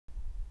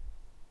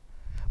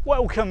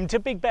Welcome to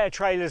Big Bear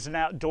Trailers and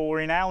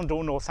Outdoor in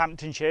Oundle,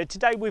 Northamptonshire.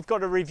 Today we've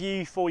got a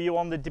review for you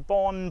on the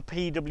Debon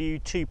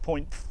PW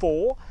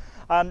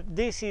 2.4.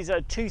 This is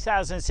a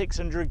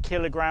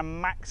 2,600kg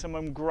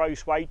maximum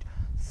gross weight,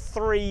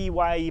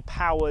 three-way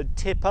powered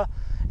tipper.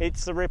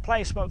 It's the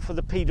replacement for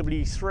the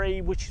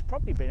PW3, which has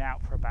probably been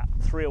out for about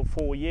 3 or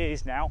 4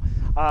 years now.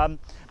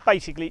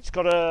 Basically, it's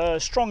got a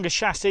stronger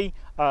chassis,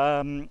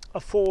 a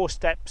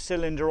 4-step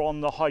cylinder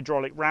on the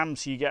hydraulic ram,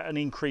 so you get an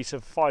increase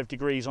of 5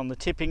 degrees on the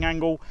tipping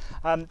angle.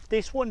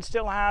 This one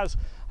still has,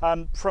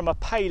 from a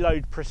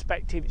payload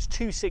perspective, it's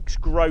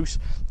 2.6 gross.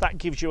 That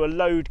gives you a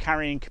load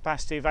carrying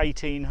capacity of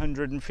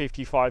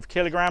 1,855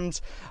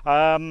 kilograms.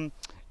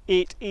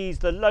 It is,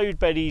 the load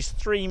bed is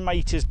 3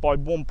 meters by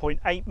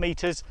 1.8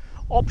 meters.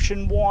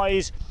 Option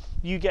wise,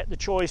 you get the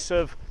choice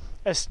of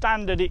a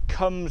standard. It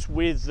comes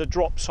with the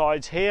drop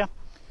sides here,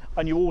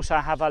 and you also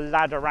have a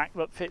ladder rack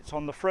that fits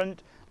on the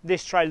front.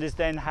 This trailers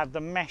then have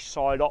the mesh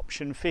side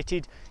option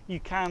fitted. You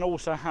can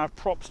also have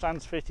prop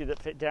stands fitted that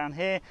fit down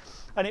here,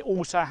 and it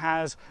also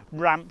has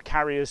ramp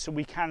carriers, so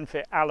we can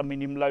fit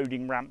aluminium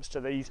loading ramps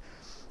to these.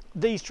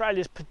 These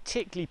trailers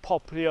particularly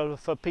popular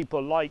for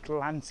people like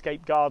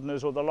landscape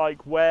gardeners or the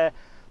like, where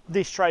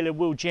this trailer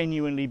will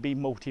genuinely be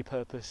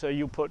multi-purpose. So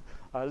you'll put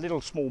a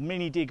little small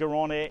mini digger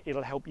on it,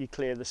 it'll help you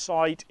clear the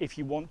site. If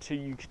you want to,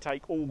 you could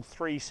take all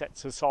 3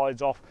 sets of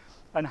sides off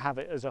and have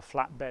it as a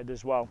flatbed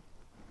as well.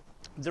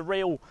 The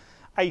real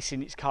ace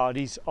in its card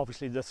is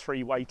obviously the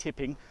 3-way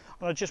tipping,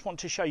 and I just want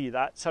to show you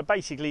that. So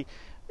basically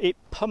it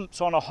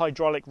pumps on a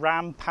hydraulic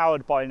ram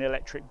powered by an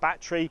electric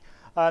battery.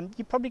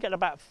 You probably get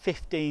about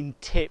 15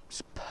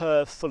 tips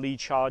per fully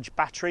charged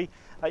battery.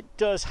 It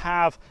does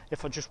have,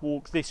 if I just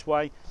walk this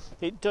way,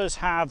 it does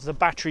have the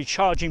battery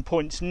charging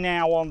points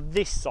now on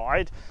this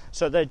side,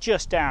 so they're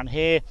just down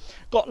here,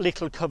 got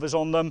little covers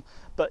on them,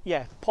 but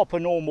yeah, pop a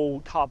normal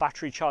car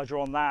battery charger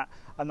on that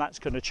and that's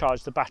going to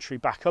charge the battery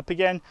back up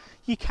again.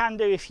 You can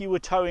do, if you were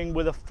towing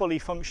with a fully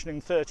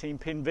functioning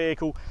 13-pin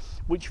vehicle,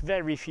 which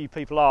very few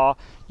people are,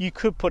 you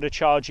could put a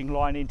charging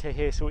line into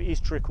here, so it is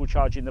trickle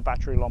charging the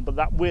battery along, but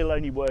that will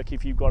only work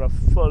if you've got a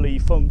fully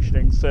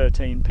functioning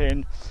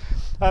 13-pin.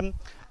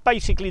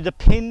 Basically, the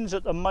pins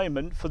at the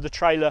moment for the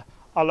trailer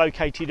are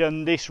located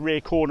in this rear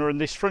corner and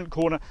this front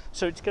corner,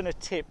 so it's going to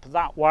tip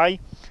that way.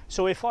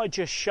 So if I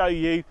just show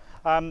you,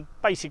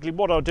 basically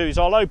what I'll do is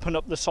I'll open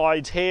up the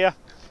sides here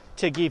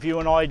to give you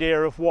an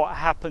idea of what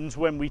happens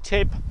when we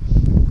tip.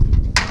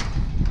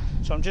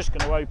 So I'm just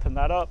going to open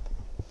that up,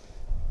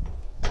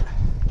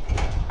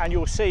 and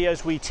you'll see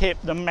as we tip,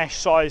 the mesh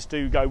sides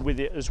do go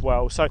with it as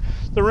well. So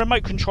the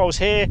remote controls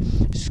here,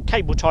 it's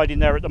cable tied in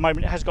there at the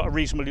moment. It has got a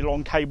reasonably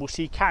long cable,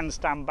 so you can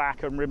stand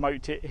back and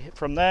remote it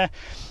from there.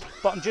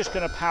 But I'm just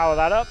going to power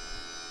that up.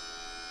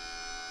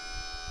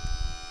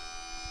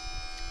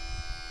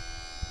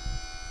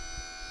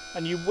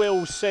 And you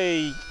will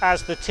see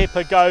as the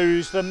tipper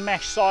goes, the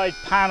mesh side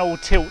panel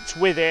tilts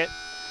with it.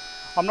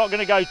 I'm not going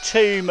to go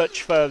too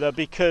much further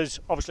because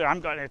obviously I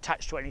haven't got it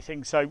attached to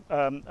anything, so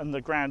and the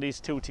ground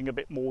is tilting a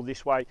bit more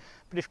this way.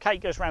 But if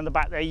Kate goes around the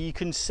back there, you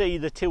can see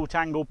the tilt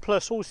angle,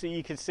 plus also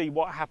you can see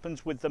what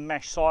happens with the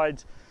mesh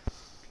sides.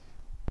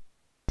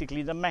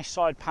 Basically, the mesh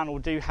side panel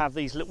do have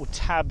these little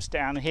tabs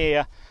down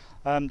here,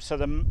 so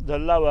the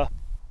lower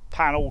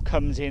panel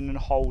comes in and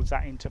holds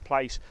that into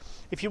place.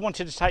 If you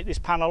wanted to take this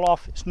panel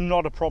off, it's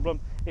not a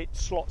problem. It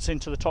slots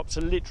into the top, so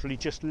literally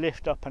just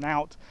lift up and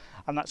out,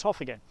 and that's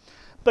off again.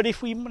 But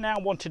if we now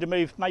wanted to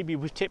move, maybe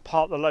we tip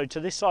part of the load to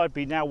this side,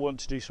 we now want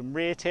to do some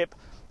rear tip,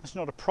 that's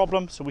not a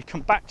problem. So we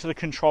come back to the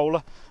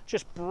controller,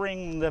 just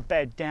bring the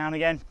bed down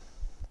again.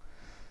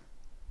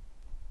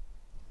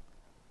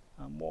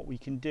 And what we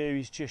can do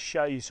is just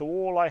show you, so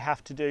all I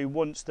have to do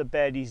once the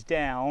bed is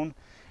down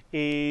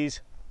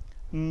is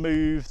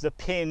move the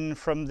pin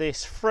from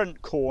this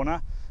front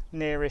corner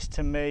nearest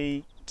to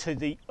me to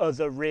the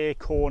other rear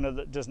corner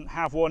that doesn't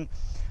have one,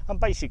 and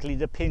basically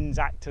the pins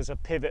act as a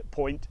pivot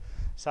point,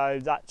 so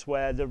that's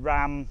where the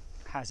ram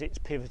has its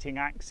pivoting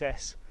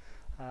access,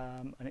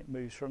 and it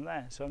moves from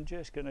there. So I'm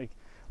just going to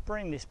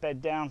bring this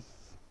bed down.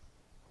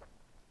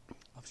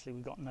 Obviously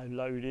we've got no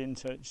load in,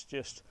 so it's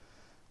just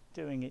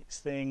doing its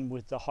thing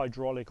with the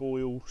hydraulic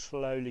oil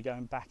slowly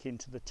going back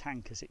into the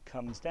tank as it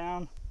comes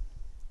down.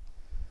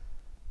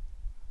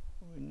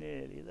 We're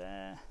nearly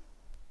there.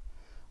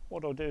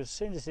 What I'll do, as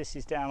soon as this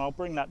is down, I'll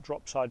bring that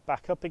drop side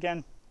back up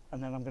again,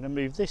 and then I'm going to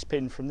move this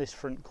pin from this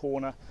front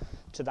corner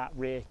to that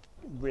rear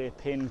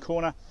pin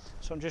corner.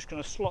 So I'm just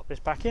going to slot this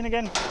back in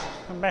again.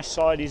 The mesh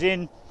side is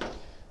in.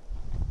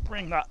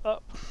 Bring that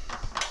up.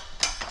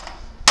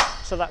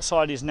 So that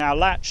side is now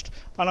latched,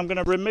 and I'm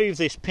going to remove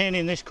this pin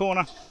in this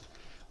corner,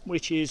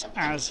 which is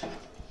as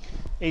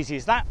easy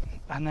as that.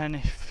 And then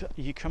if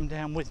you come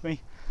down with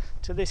me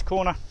to this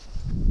corner,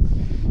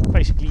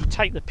 basically you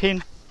take the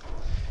pin,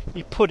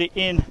 you put it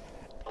in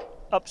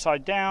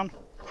upside down,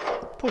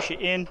 push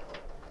it in,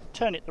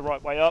 turn it the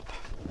right way up,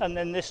 and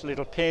then this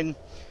little pin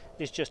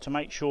is just to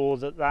make sure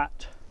that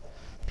that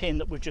pin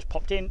that we've just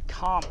popped in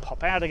can't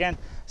pop out again,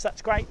 so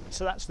that's great.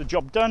 So that's the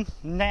job done.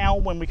 Now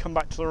when we come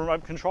back to the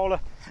remote controller,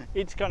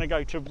 it's going to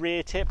go to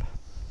rear tip,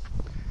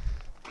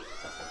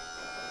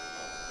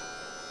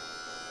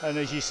 and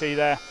as you see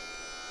there,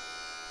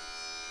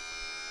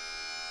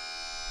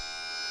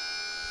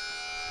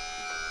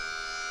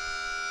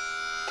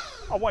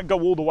 I won't go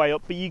all the way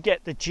up, but you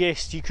get the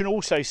gist. You can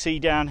also see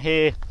down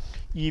here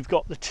you've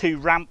got the two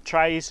ramp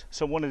trays,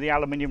 so one of the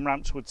aluminium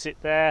ramps would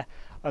sit there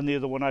and the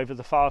other one over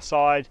the far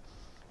side.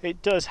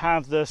 It does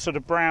have the sort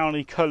of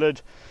browny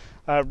coloured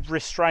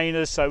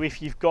restrainers, so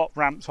if you've got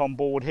ramps on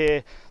board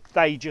here,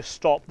 they just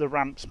stop the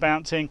ramps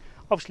bouncing.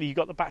 Obviously you've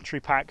got the battery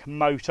pack,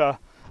 motor,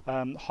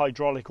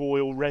 hydraulic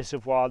oil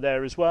reservoir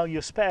there as well.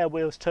 Your spare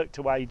wheels tucked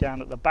away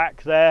down at the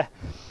back there.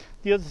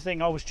 The other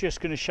thing I was just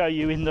going to show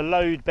you in the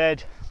load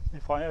bed,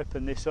 if I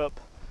open this up,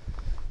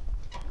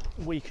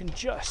 we can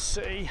just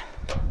see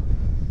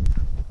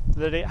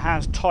that it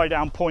has tie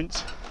down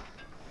points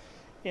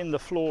in the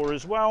floor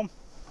as well.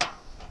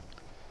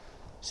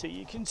 So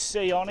you can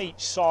see on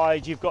each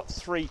side you've got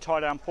 3 tie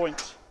down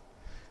points,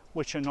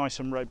 which are nice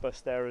and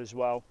robust there as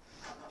well.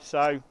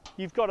 So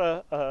you've got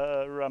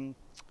a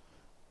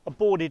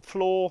boarded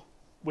floor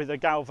with a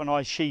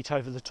galvanized sheet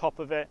over the top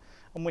of it,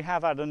 and we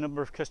have had a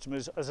number of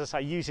customers, as I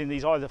say, using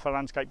these either for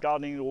landscape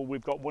gardening, or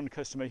we've got one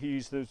customer who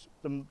uses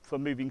them for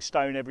moving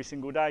stone every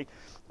single day,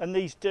 and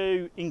these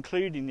do,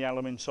 including the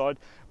aluminium side,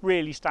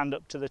 really stand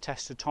up to the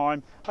test of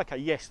time. Okay,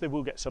 yes, they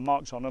will get some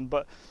marks on them,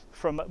 but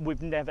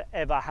we've never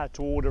ever had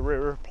to order a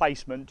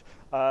replacement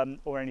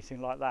or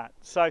anything like that.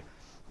 So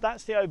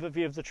that's the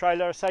overview of the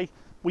trailer. I say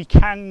we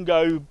can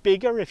go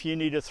bigger if you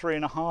need a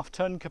 3.5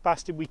 ton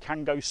capacity. We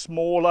can go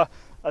smaller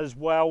as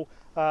well,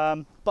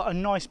 but a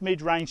nice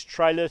mid-range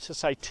trailer to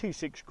say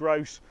 2.6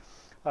 gross,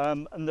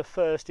 and the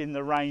first in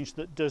the range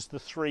that does the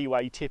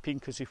 3-way tipping,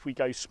 because if we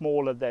go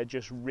smaller they're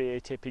just rear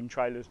tipping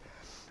trailers.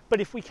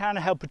 But if we can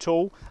help at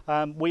all,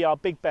 we are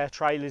Big Bear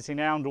Trailers in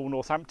Oundle,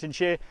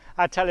 Northamptonshire.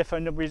 Our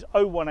telephone number is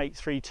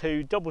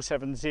 01832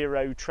 770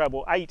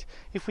 888.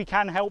 If we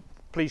can help,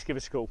 please give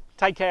us a call.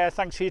 Take care,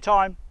 thanks for your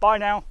time, bye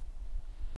now.